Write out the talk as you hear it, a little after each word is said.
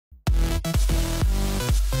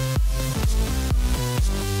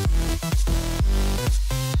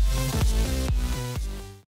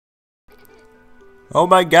Oh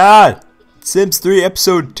my god! Sims 3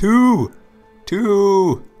 episode 2!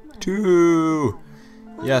 2!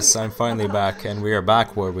 Yes, I'm finally back, and we are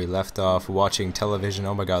back where we left off watching television.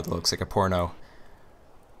 Oh my god, that looks like a porno.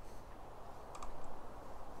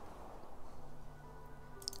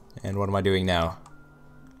 And what am I doing now?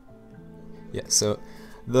 Yeah, so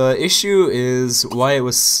the issue is why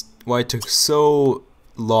it took so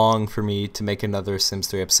long for me to make another Sims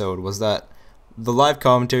 3 episode was that the live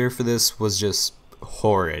commentary for this was just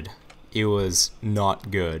horrid. It was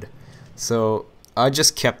not good. So I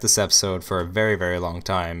just kept this episode for a very, very long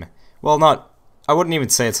time. Well, I wouldn't even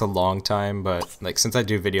say it's a long time, but like since I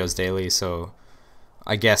do videos daily, so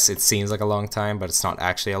I guess it seems like a long time, but it's not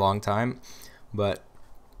actually a long time. But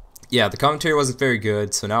yeah, the commentary wasn't very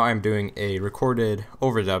good, so now I'm doing a recorded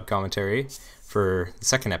overdub commentary for the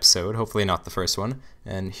second episode, hopefully not the first one.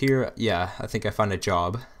 And here, yeah, I think I found a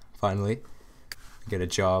job, finally. Get a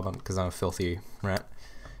job, because I'm a filthy rat.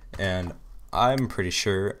 And I'm pretty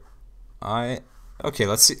sure okay,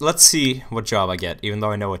 let's see what job I get, even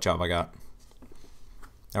though I know what job I got.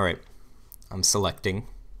 Alright, I'm selecting.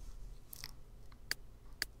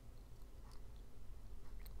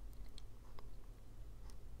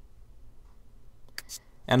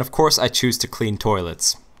 And of course I choose to clean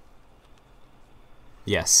toilets.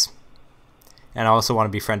 Yes. And I also want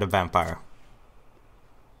to befriend a vampire.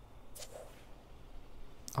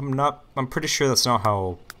 I'm pretty sure that's not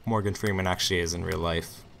how Morgan Freeman actually is in real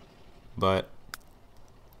life. But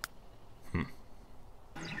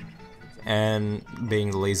and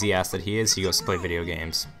being the lazy ass that he is, he goes to play video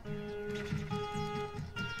games.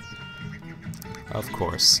 Of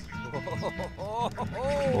course.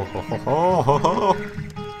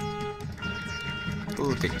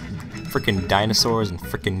 Look at freaking dinosaurs and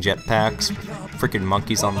freaking jetpacks, freaking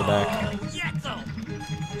monkeys on the back.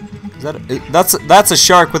 That's a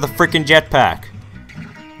shark with a freaking jetpack.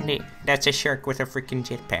 That's a shark with a freaking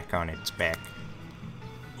jetpack on its back.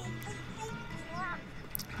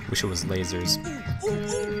 Wish it was lasers.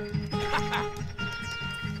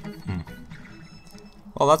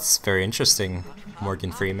 Well, that's very interesting,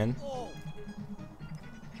 Morgan Freeman.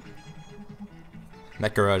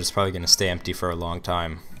 That garage is probably going to stay empty for a long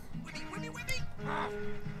time.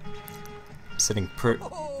 Sitting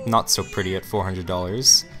not so pretty at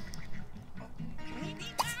 $400.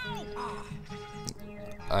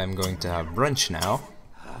 I'm going to have brunch now.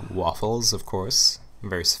 Waffles, of course.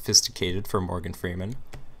 Very sophisticated for Morgan Freeman.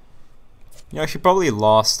 You know, he probably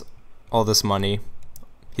lost all this money.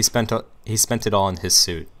 He spent it all on his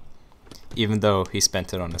suit, even though he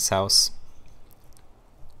spent it on his house.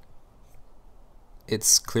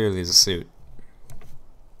 It's clearly a suit.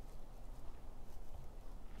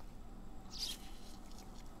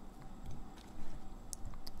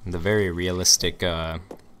 The very realistic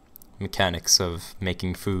mechanics of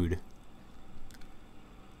making food.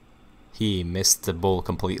 He missed the bowl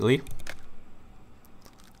completely.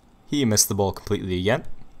 He missed the bowl completely again.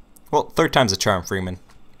 Well, third time's a charm, Freeman.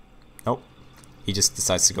 Nope. He just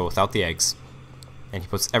decides to go without the eggs. And he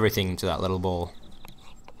puts everything into that little bowl.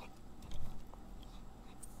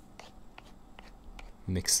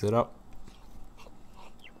 Mix it up.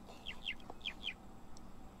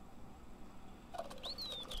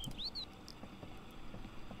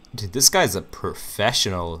 Dude, this guy's a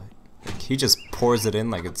professional. Like, he just pours it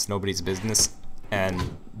in like it's nobody's business,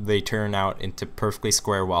 and they turn out into perfectly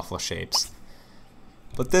square waffle shapes.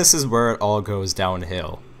 But this is where it all goes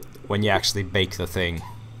downhill, when you actually bake the thing.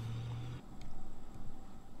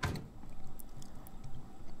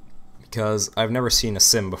 Because I've never seen a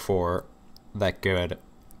sim before that could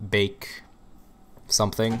bake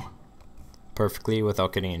something perfectly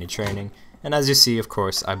without getting any training. And as you see, of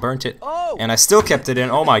course, I burnt it, and I still kept it in.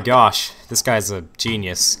 Oh my gosh, this guy's a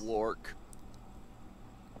genius.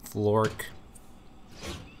 Flork.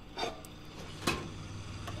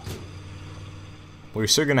 Well, you're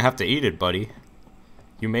still gonna have to eat it, buddy.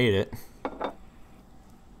 You made it.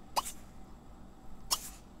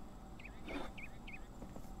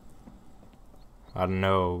 I don't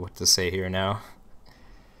know what to say here now.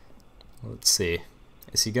 Let's see.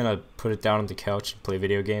 Is he gonna put it down on the couch and play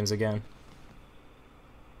video games again?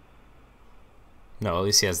 No, at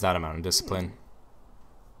least he has that amount of discipline.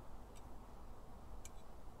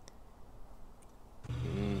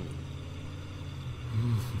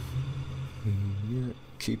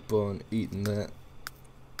 Keep on eating that.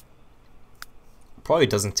 Probably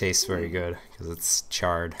doesn't taste very good because it's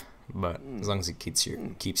charred, but as long as it keeps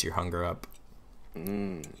your hunger up.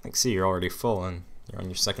 Like, see, you're already full and you're on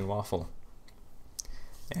your second waffle.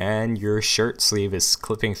 And your shirt sleeve is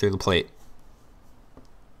clipping through the plate.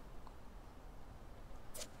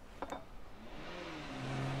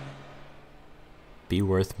 be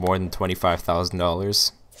worth more than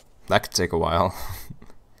 $25,000. That could take a while.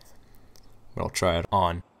 But I'll try it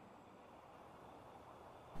on.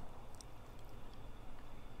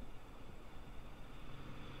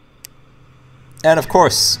 And of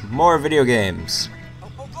course, more video games.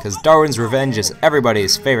 Because Darwin's Revenge is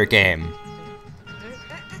everybody's favorite game.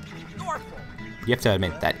 You have to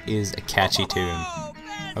admit, that is a catchy tune.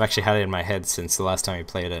 I've actually had it in my head since the last time we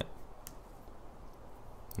played it.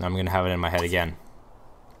 Now I'm gonna have it in my head again.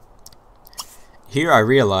 Here I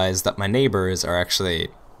realize that my neighbors are actually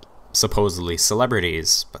supposedly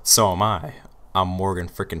celebrities, but so am I. I'm Morgan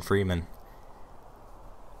frickin' Freeman.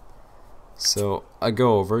 So I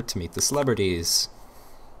go over to meet the celebrities.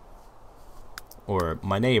 Or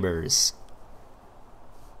my neighbors.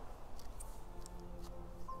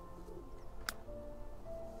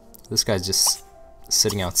 This guy's just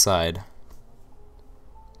sitting outside.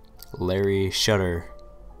 Larry Shutter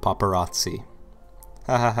Paparazzi.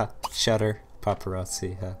 Ha ha ha. Shutter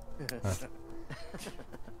Paparazzi. Ha. Ha.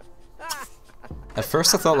 At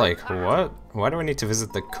first I thought like, what? Why do I need to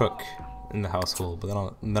visit the cook in the household?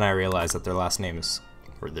 But then I realized that their last name is,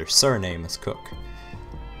 or their surname is Cook.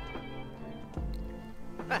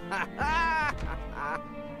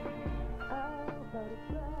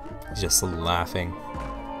 He's just laughing.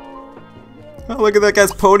 Oh, look at that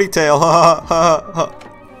guy's ponytail! Ha ha ha!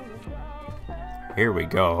 Here we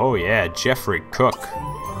go. Oh yeah, Jeffrey Cook.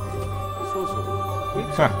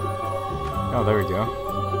 Huh. Oh, there we go.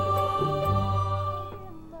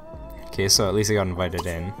 Okay, so at least I got invited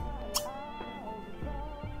in.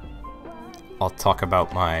 I'll talk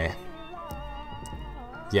about my...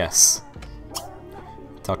 Yes.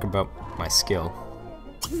 Talk about my skill.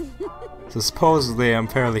 So supposedly I'm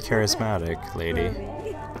fairly charismatic, lady.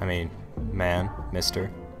 I mean, man,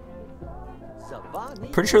 mister.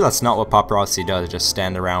 Pretty sure that's not what paparazzi does, just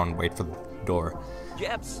stand around and wait for the door.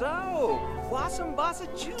 Gapso!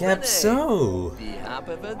 Gapso!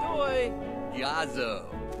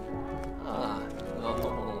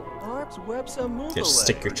 Just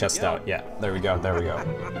stick your chest out. Yeah, there we go, there we go.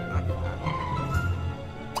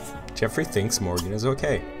 Jeffrey thinks Morgan is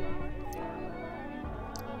okay.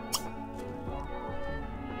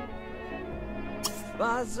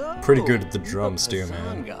 Pretty good at the drums too,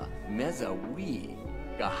 man.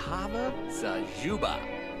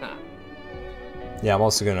 Yeah, I'm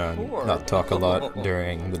also gonna not talk a lot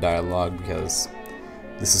during the dialogue because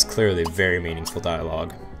this is clearly very meaningful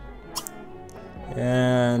dialogue.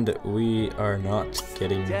 And we are not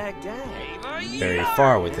getting very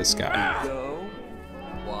far with this guy.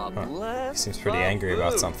 Huh. He seems pretty angry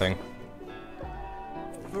about something.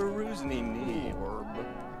 Perusni me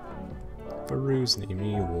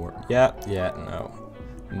war. Yeah, no.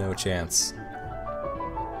 No chance.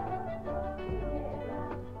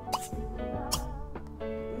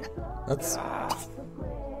 That's...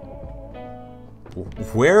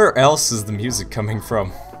 Where else is the music coming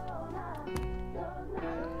from?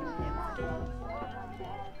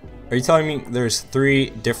 Are you telling me there's 3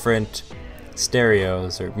 different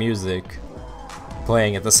stereos or music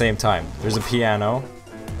playing at the same time? There's a piano,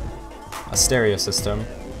 a stereo system,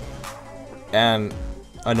 and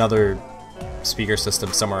another speaker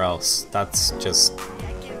system somewhere else. That's just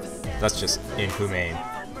inhumane.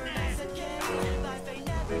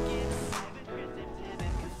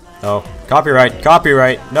 Oh, copyright,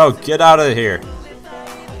 copyright. No, get out of here.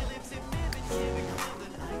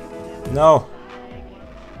 No.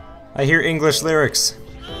 I hear English lyrics.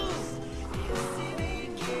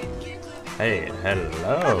 Hey,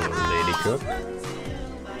 hello, Lady Cook.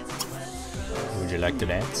 Would you like to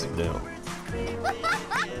dance? No.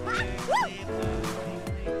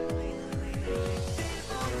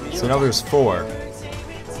 So now there's 4.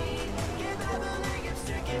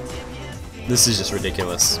 This is just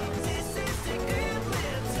ridiculous.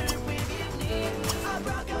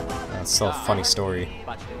 That's so funny story.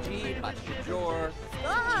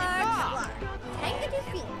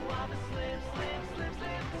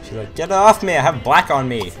 She's like, get off me! I have black on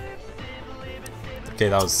me! Okay,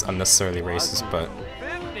 that was unnecessarily racist, but...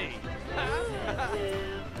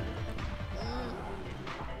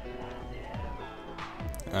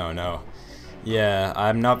 Oh no. Yeah,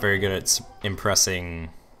 I'm not very good at impressing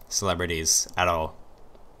celebrities at all.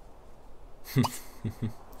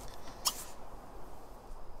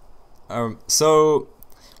 So,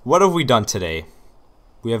 what have we done today?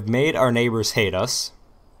 We have made our neighbors hate us.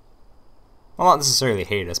 Well, not necessarily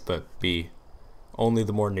hate us, but be only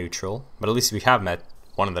the more neutral. But at least we have met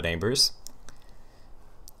one of the neighbors.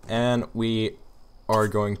 And we are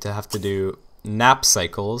going to have to do nap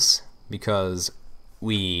cycles because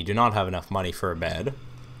we do not have enough money for a bed.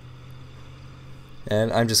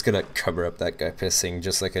 And I'm just gonna cover up that guy pissing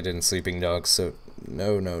just like I did in Sleeping Dogs, so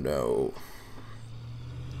no, no, no.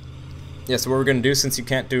 Yeah, so what we're gonna do, since you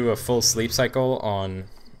can't do a full sleep cycle on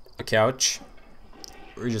a couch,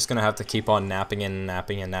 we're just gonna have to keep on napping and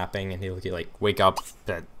napping and napping, and he'll like wake up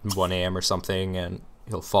at 1 AM or something, and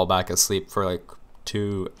he'll fall back asleep for like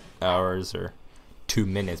 2 hours or 2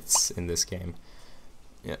 minutes in this game.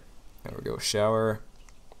 Yeah, there we go, shower.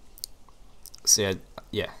 See,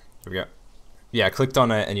 yeah, there we go. Yeah, I clicked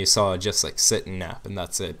on it and you saw just like sit and nap, and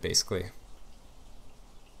that's it basically.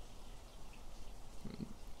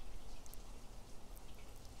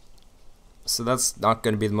 So that's not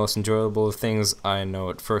going to be the most enjoyable of things. I know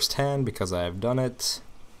it firsthand because I have done it.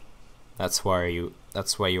 That's why you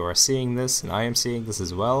are seeing this, and I am seeing this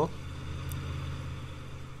as well.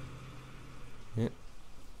 Yeah.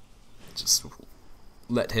 Just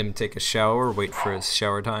let him take a shower, wait for his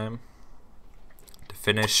shower time to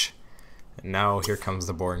finish. And now here comes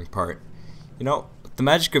the boring part. You know, the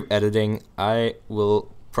magic of editing, I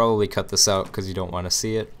will probably cut this out because you don't want to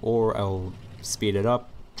see it, or I'll speed it up,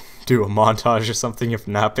 do a montage or something if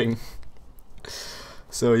napping.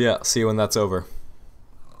 So yeah, see you when that's over.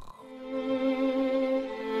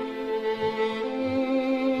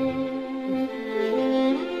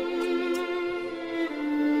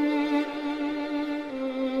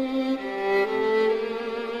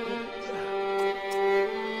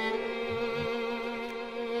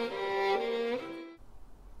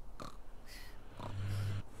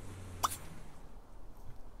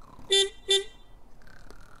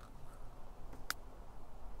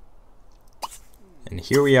 And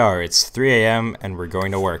here we are, it's 3 AM and we're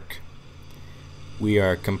going to work. We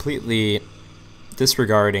are completely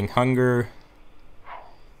disregarding hunger.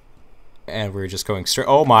 And we're just going straight.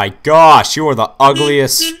 Oh my gosh, you are the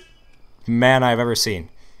ugliest man I've ever seen.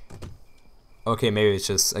 Okay, maybe it's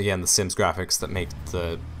just, again, the Sims graphics that make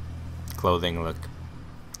the clothing look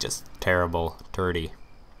just terrible, dirty.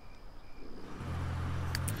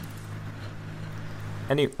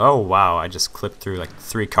 Oh wow, I just clipped through like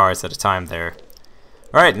 3 cars at a time there.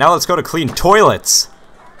 Alright, now let's go to clean toilets.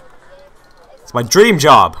 It's my dream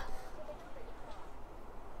job.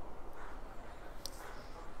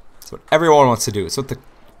 It's what everyone wants to do. It's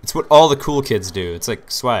what all the cool kids do. It's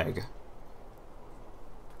like swag.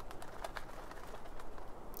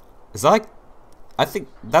 Is that like, I think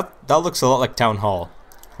that looks a lot like Town Hall.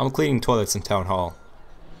 I'm cleaning toilets in Town Hall.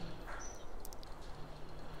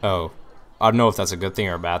 Oh, I don't know if that's a good thing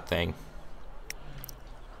or a bad thing.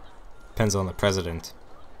 Depends on the president.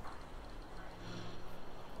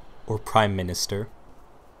 Or prime minister.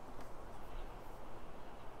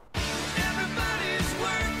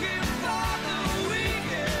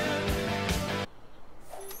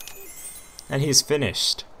 And he's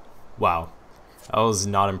finished. Wow. I was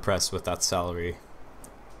not impressed with that salary.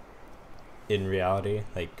 In reality,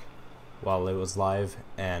 like, while it was live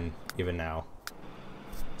and even now.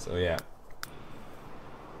 So yeah.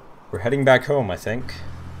 We're heading back home, I think.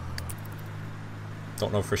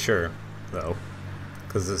 Don't know for sure, though.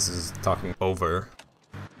 Because this is talking over.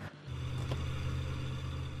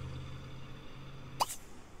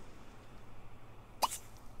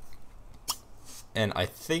 And I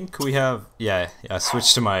think we have, yeah, I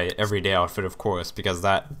switched to my everyday outfit, of course, because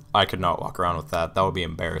that, I could not walk around with that. That would be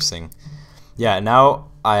embarrassing. Yeah, now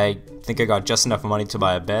I think I got just enough money to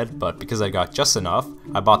buy a bed, but because I got just enough,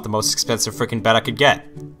 I bought the most expensive freaking bed I could get.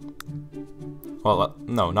 Well,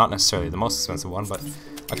 no, not necessarily the most expensive one, but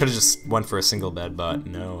I could have just went for a single bed, but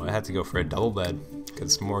no, I had to go for a double bed,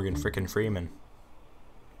 because it's Morgan freaking Freeman.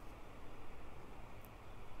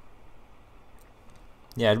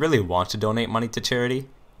 Yeah, I'd really want to donate money to charity,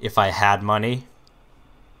 if I had money.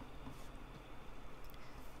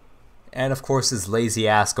 And of course his lazy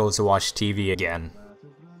ass goes to watch TV again.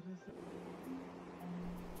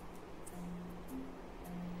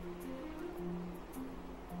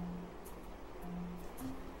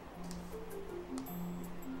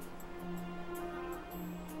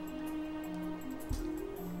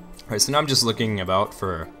 Alright, so now I'm just looking about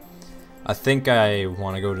for... I think I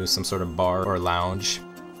want to go to some sort of bar or lounge.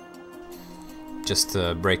 Just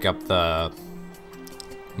to break up the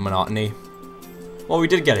monotony. Well, we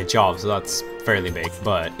did get a job, so that's fairly big,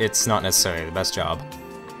 but it's not necessarily the best job.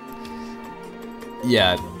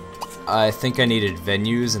 Yeah, I think I needed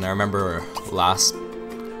venues, and I remember last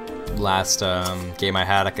game I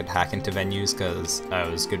had, I could hack into venues because I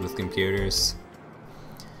was good with computers.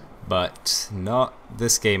 But not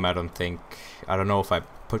this game, I don't think. I don't know if I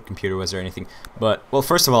put computer wizard or anything. But, well,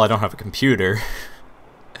 first of all, I don't have a computer.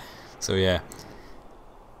 So yeah.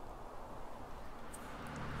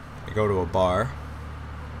 I go to a bar.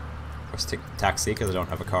 course, take the taxi because I don't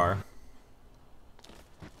have a car.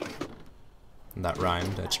 And that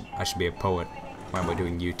rhymed. I should be a poet. Why am I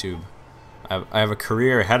doing YouTube? I have a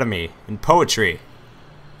career ahead of me in poetry.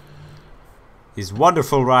 These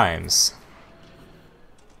wonderful rhymes.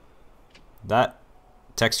 That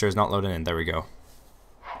texture is not loading in. There we go.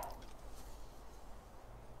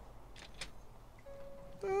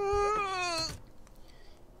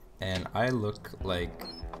 And I look like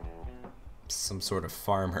some sort of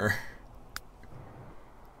farmer.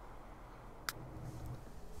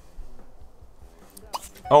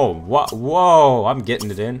 Oh, what? Whoa! I'm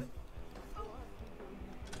getting it in.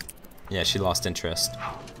 Yeah, she lost interest.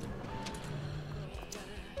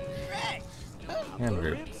 And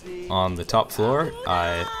we're on the top floor.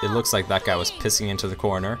 It looks like that guy was pissing into the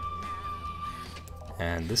corner.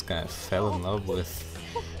 And this guy fell in love with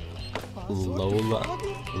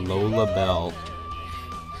Lola Bell.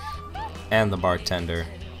 And the bartender.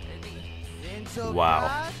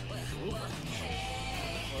 Wow.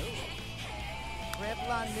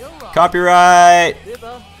 Copyright!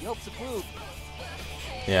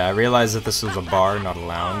 Yeah, I realized that this was a bar, not a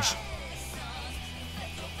lounge.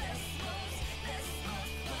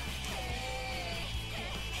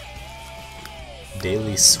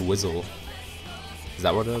 Daily Swizzle. Is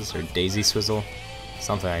that what it is? Or Daisy Swizzle?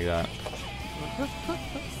 Something like that.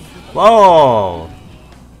 Whoa!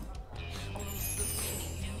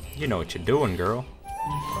 You know what you're doing, girl.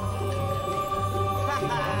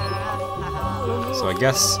 So I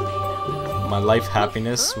guess my life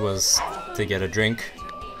happiness was to get a drink.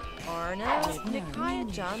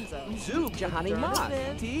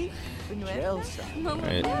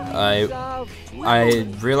 Right. I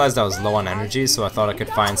realized I was low on energy, so I thought I could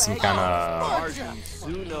find some kind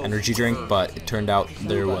of energy drink, but it turned out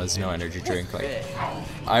there was no energy drink. Like,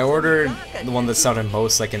 I ordered the one that sounded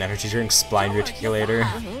most like an energy drink, Spline Reticulator,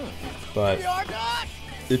 but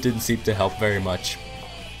it didn't seem to help very much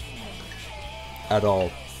at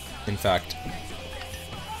all, in fact.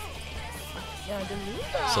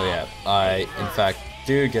 So yeah, I in fact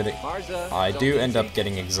I do end up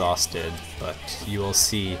getting exhausted, but you will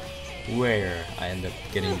see where I end up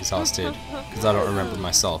getting exhausted, because I don't remember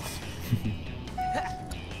myself.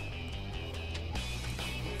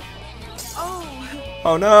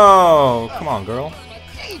 Oh no! Come on, girl.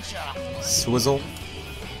 Swizzle.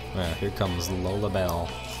 Yeah, here comes Lola Bell.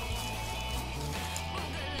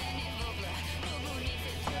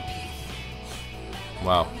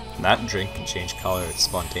 Wow, that drink can change color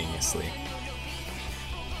spontaneously.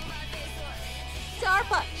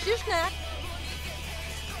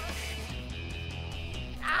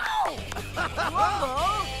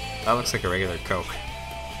 That looks like a regular Coke.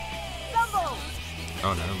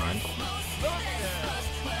 Oh, never mind.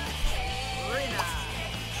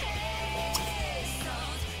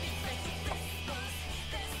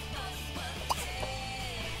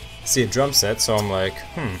 See a drum set, so I'm like,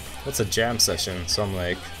 what's a jam session? So I'm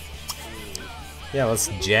like, yeah, let's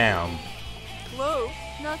jam. Whoa,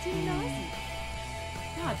 naughty naughty.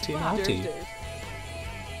 Naughty naughty.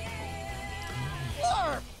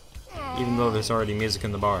 Even though there's already music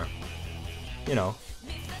in the bar. You know.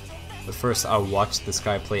 But first I'll watch this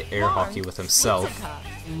guy play air hockey with himself.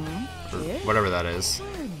 Or whatever that is.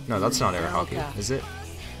 No, that's not air hockey, is it?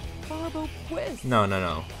 No, no,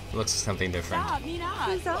 no. It looks like something different.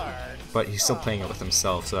 But he's still playing it with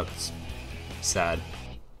himself, so that's sad.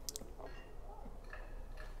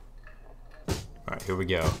 Alright, here we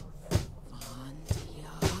go.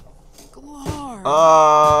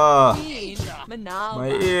 Ah! My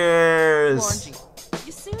ears!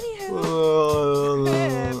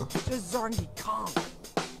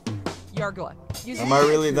 Am I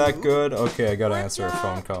really that good? Okay, I gotta answer a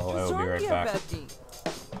phone call. I will be right back.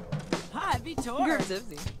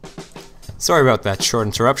 Sorry about that short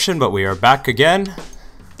interruption, but we are back again.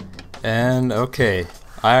 And okay,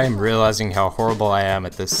 I'm realizing how horrible I am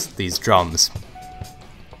at these drums.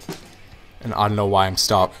 And I don't know why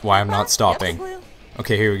I'm not stopping.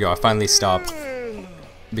 Okay, here we go. I finally stopped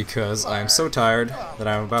because I am so tired that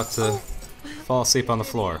I'm about to fall asleep on the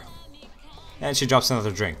floor. And she drops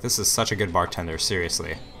another drink. This is such a good bartender,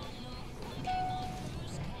 seriously.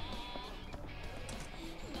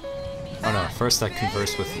 Oh no, first I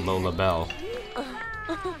conversed with Lola Bell.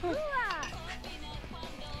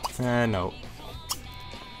 No.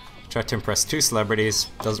 Tried to impress two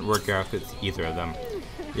celebrities, doesn't work out with either of them.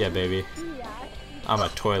 Yeah, baby. I'm a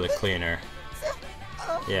toilet cleaner.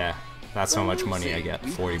 Yeah, that's how much money I get,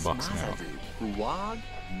 40 bucks now.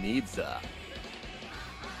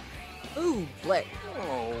 Ooh, Blake.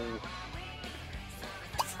 Oh.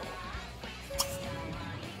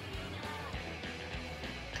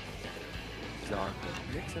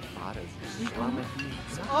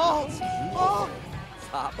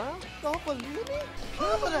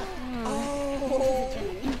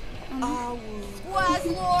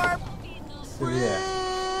 Squazlorp! Yeah.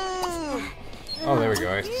 Oh, there we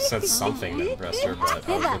go. I said something to impress her, but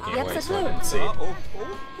I was looking away so I didn't see.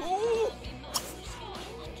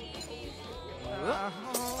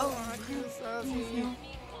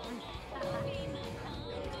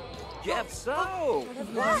 Jeff so!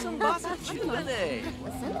 Wasam basa chimane!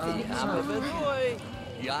 Ababedoy!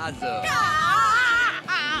 Yaza!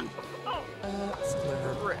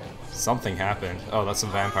 Something happened. Oh, that's a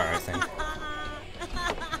vampire, I think.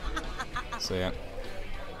 So yeah.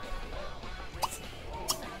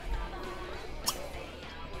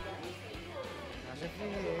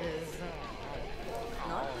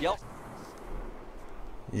 Yep.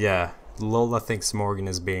 Yeah, Lola thinks Morgan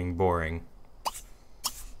is being boring.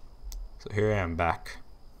 So here I am back.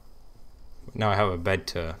 Now I have a bed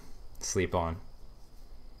to sleep on.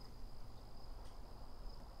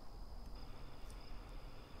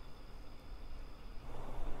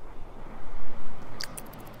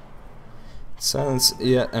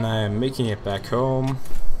 Yeah, and I'm making it back home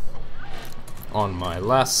on my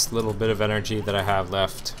last little bit of energy that I have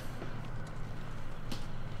left.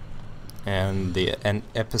 And the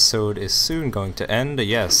episode is soon going to end.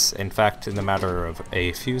 Yes, in fact, in the matter of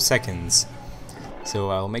a few seconds.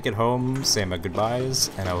 So I'll make it home, say my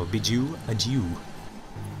goodbyes, and I will bid you adieu.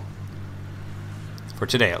 For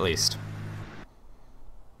today, at least.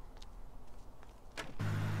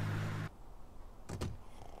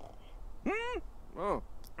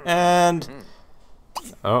 And...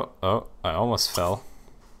 Oh, I almost fell.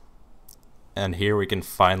 And here we can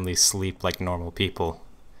finally sleep like normal people.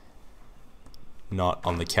 Not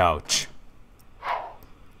on the couch.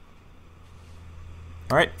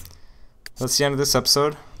 Alright, that's the end of this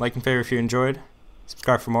episode. Like and favorite if you enjoyed.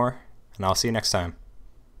 Subscribe for more, and I'll see you next time.